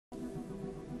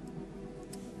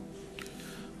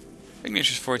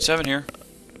Ignatius 47 here.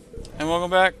 And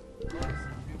welcome back.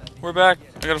 We're back.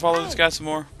 I gotta follow this guy some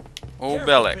more. Old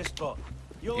Bellic.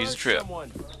 He's a trip.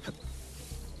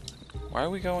 Why are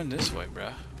we going this way,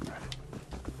 bruh?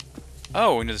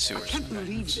 Oh, into the sewers. I can't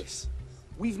believe this.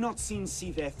 We've not seen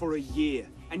Seaver for a year,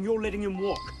 and you're letting him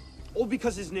walk. All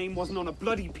because his name wasn't on a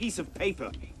bloody piece of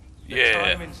paper. Yeah.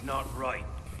 The timing's not right.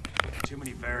 Too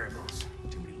many variables,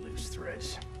 too many loose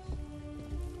threads.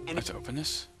 I have to open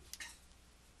this.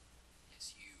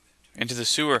 Into the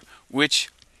sewer, which,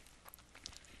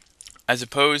 as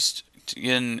opposed to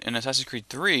in Assassin's Creed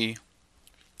 3,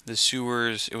 the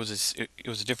sewers, it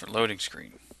was a different loading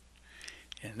screen.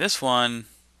 In this one,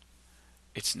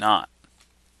 it's not.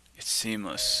 It's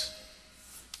seamless.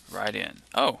 Right in.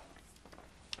 Oh.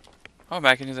 Oh,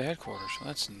 back into the headquarters. Well,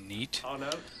 that's neat. Oh no.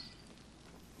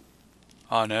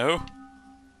 Oh no.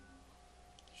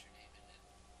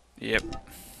 Yep.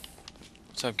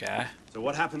 What's up, guy? So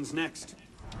what happens next?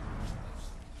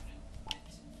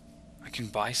 I can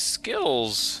buy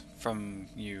skills from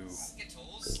you.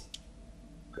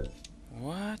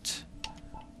 What?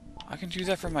 I can do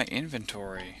that from my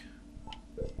inventory.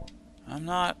 I'm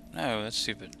not... No, that's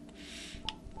stupid.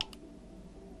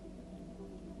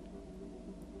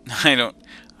 I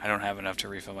don't have enough to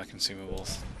refill my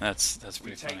consumables. That's We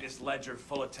pretty take funny. this ledger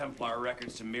full of Templar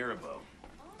records to Mirabeau.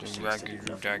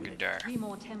 3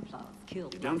 more Templars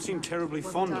killed. You don't seem terribly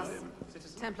fond of him.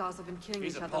 Templars have been killing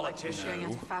He's each a other like politician. going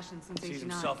out of fashion since Sees 89.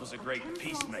 himself as a great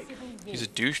peacemaker. He's a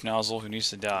douche nozzle who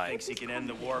needs to die. Thinks he can end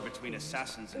the war between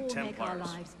assassins and Or make our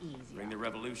Templars. lives easier. Bring the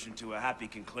revolution to a happy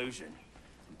conclusion.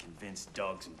 And convince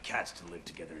dogs and cats to live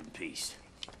together in peace.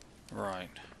 Right.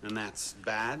 And that's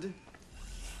bad?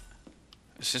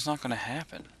 It's just not gonna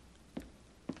happen.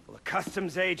 Well, the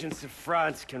customs agents of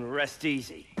France can rest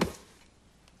easy.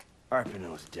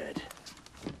 Arpinot's dead.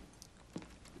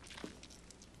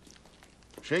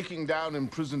 Shaking down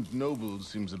imprisoned nobles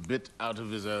seems a bit out of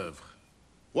his oeuvre.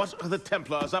 What are the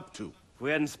Templars up to? If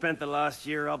we hadn't spent the last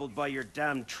year hobbled by your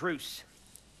damn truce,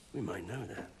 we might know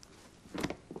that.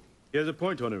 Here's a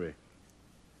point, Honoré.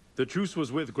 The truce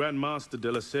was with Grand Master de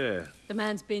la Serre. The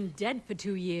man's been dead for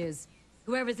 2 years.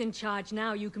 Whoever's in charge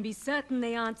now, you can be certain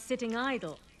they aren't sitting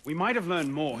idle. We might have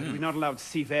learned more had we not allowed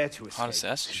Seaver to Hot escape.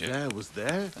 assassin shit. There was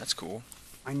there? That's cool.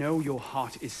 I know your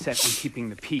heart is set on keeping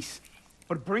the peace,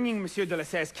 but bringing Monsieur de la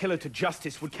Serre's killer to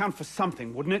justice would count for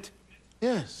something, wouldn't it?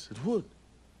 Yes, it would.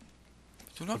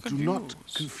 Do not But do not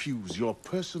confuse your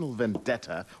personal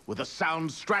vendetta with a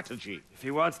sound strategy. If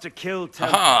he wants to kill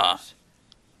Aha! Templars,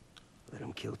 let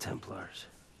him kill Templars.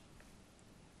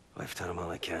 I've done him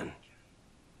all I can.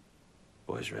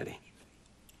 Boys ready?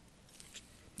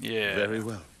 Yeah. Very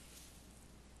well.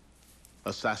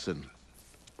 Assassin.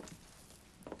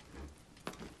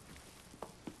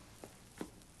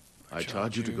 I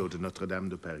charge you to go to Notre Dame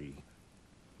de Paris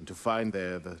and to find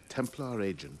there the Templar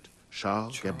agent,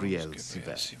 Charles Gabriel Siver.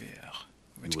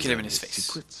 We're going to You will kill him in learn his his face.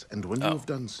 secrets, and when you have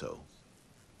done so,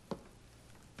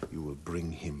 you will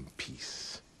bring him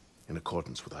peace in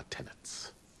accordance with our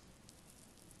tenets.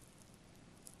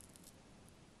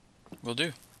 Will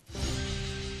do.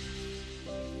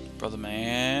 Brother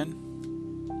man.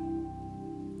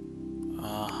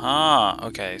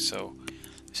 Okay, so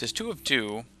this is 2 of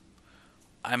 2.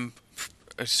 I'm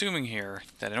assuming here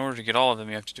that in order to get all of them,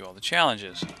 you have to do all the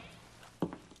challenges.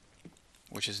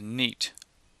 Which is neat.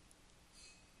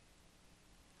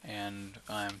 And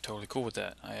I'm totally cool with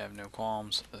that. I have no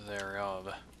qualms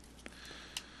thereof.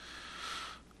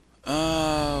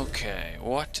 Okay,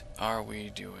 what are we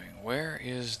doing? Where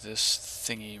is this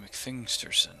thingy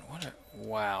McThingsterson? What a...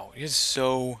 Wow, it is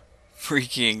so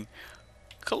freaking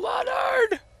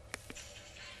cluttered!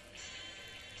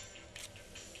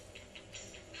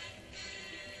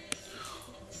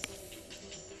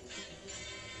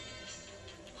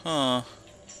 Huh.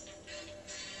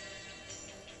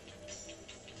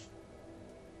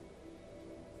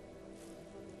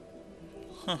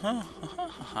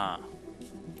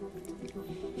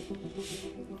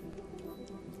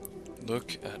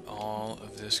 Look at all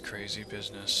of this crazy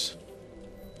business.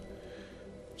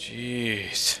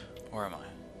 Jeez. Where am I?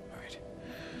 Alright.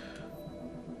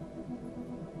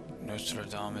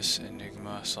 Nostradamus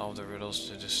Enigma. Solve the riddles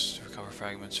to recover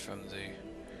fragments from the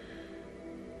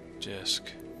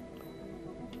disc.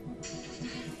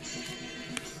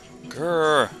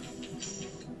 Grr.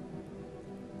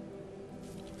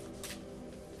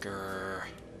 Grr.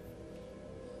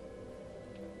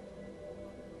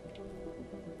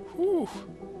 Whew.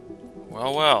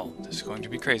 Well, well, this is going to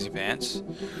be crazy pants.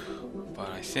 But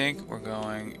I think we're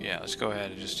going... Yeah, let's go ahead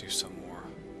and just do some more.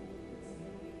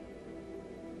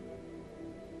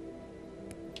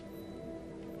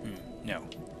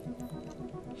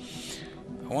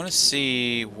 I want to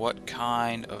see what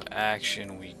kind of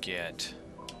action we get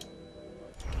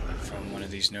from one of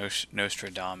these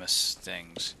Nostradamus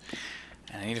things.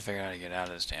 And I need to figure out how to get out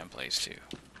of this damn place too.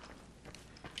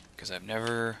 Because I've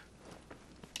never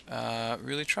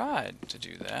really tried to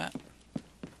do that.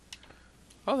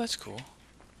 Oh, that's cool.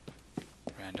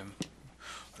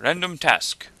 Random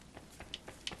task.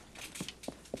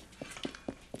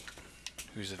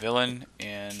 Who's the villain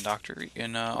in Austin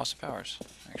Powers,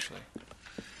 actually.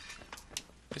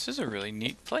 This is a really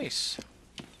neat place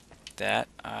that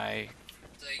I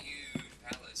It's a huge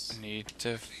palace. need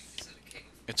to... Is it a cave?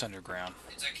 It's underground.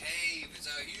 It's a cave. It's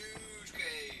a huge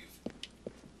cave.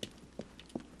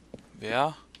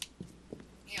 Yeah?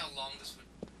 You know how long this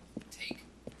would take?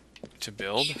 To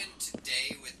build? Even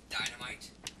today with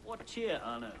dynamite? What cheer,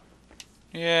 Arno?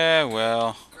 Yeah,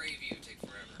 well, Gravy would take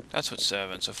forever. that's what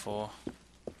servants are for.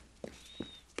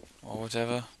 Or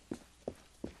whatever.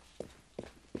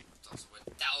 It's also what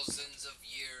thousands of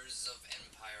years of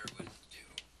empire would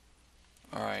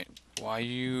do. Alright, why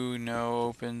you no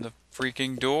open the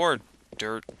freaking door,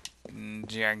 dirt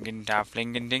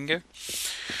dinger?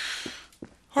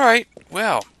 Alright,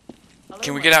 well,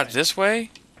 can we get out this way?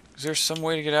 Is there some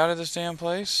way to get out of this damn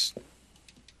place?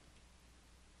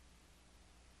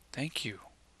 Thank you.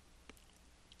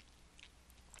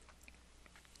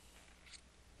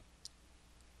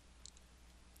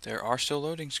 There are still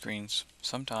loading screens,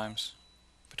 sometimes,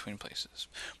 between places.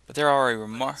 But there are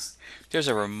there's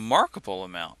a remarkable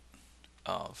amount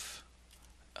of,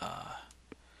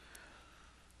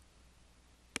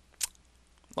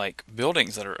 like,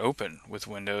 buildings that are open with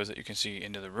windows that you can see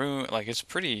into the room. Like, it's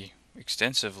pretty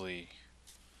extensively,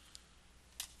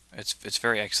 it's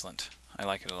very excellent. I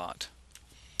like it a lot.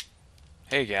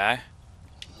 Hey, guy.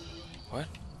 What?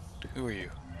 Who are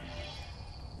you?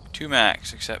 2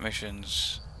 max, accept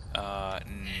missions.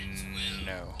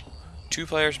 No. 2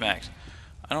 players max.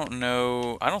 I don't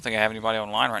know. I don't think I have anybody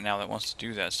online right now that wants to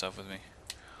do that stuff with me.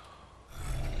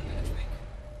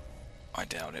 I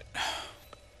doubt it.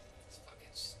 It's fucking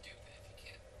stupid if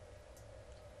you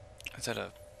can't. Is that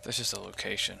a... That's just a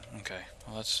location. Okay.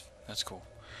 Well, that's cool.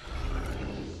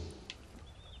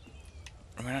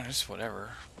 I mean, it's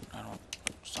whatever.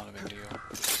 It's not a big deal.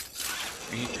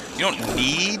 You don't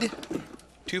need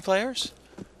 2 players?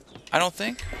 I don't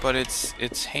think, but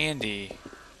it's handy.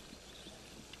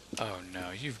 Oh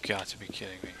no, you've got to be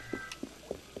kidding me.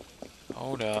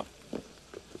 Hold up.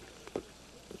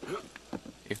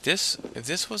 If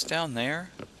this was down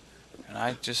there and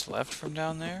I just left from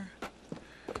down there,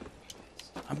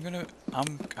 I'm gonna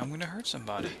hurt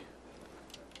somebody.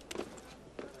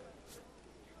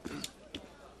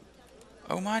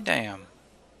 Oh my damn.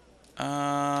 Good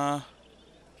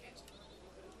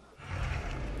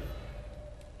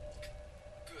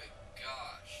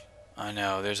gosh. I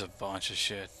know, there's a bunch of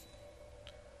shit.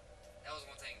 That was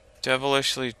one thing.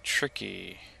 Devilishly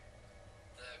tricky.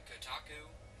 The Kotaku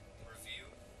review,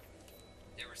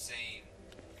 they were saying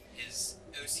his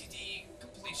OCD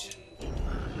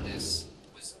completion-ness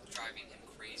was driving him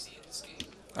crazy in this game.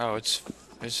 Oh, it's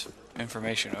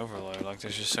information overload. Like,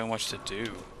 there's just so much to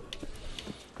do.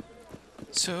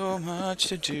 So much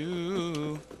to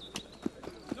do.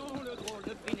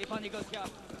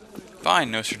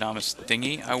 Fine, Nostradamus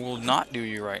thingy. I will not do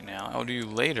you right now. I will do you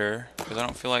later, because I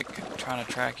don't feel like trying to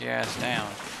track your ass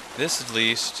down. This, at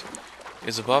least,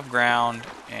 is above ground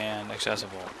and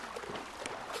accessible.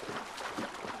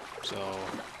 So,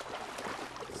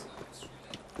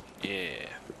 yeah.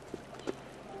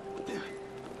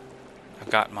 I've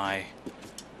got my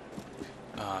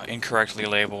incorrectly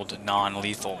labeled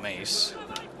non-lethal mace.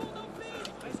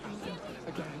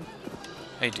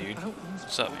 Hey dude,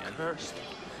 what's up, man?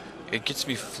 It gets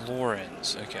me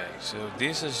florins. Okay, so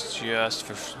this is just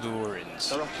for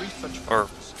florins. Or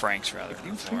francs, rather,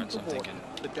 than florins. I'm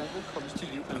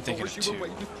thinking of 2. Yeah.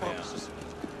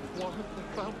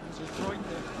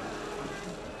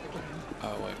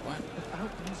 Oh, wait, what?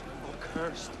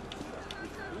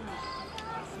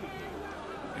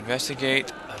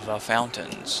 Investigate the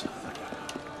fountains.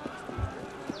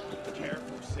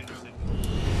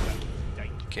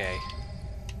 Okay.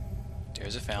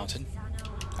 There's a fountain.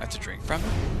 I have to drink from it?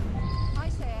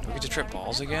 Do we get to trip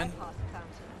balls again?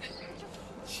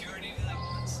 You already did that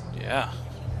once. Yeah.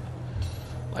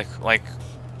 Like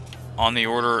on the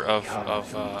order of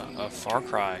Far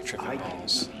Cry tripping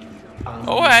balls.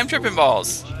 Oh, I'm tripping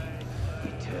balls!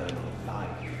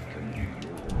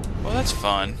 Well, that's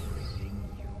fun.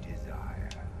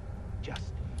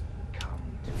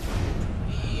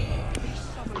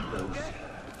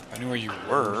 I knew where you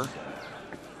were.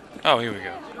 Oh, here we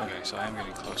go. Okay, so I am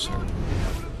getting closer.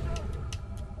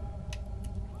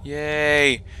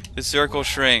 Yay! The circle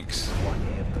shrinks.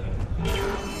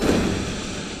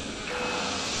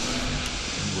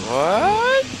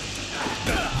 What?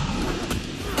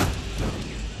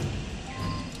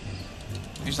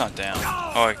 He's not down.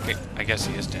 Oh, I guess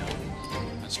he is down.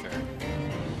 That's fair.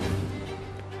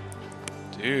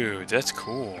 Dude, that's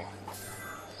cool.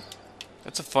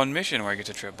 That's a fun mission where I get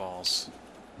to trip balls.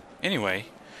 Anyway,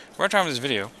 we're out of time for this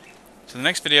video. So the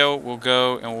next video, we'll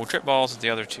go and we'll trip balls at the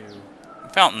other two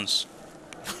fountains.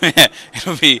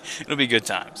 it'll be good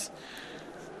times.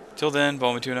 Till then,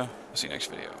 Ball Tuna. I'll see you next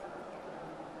video.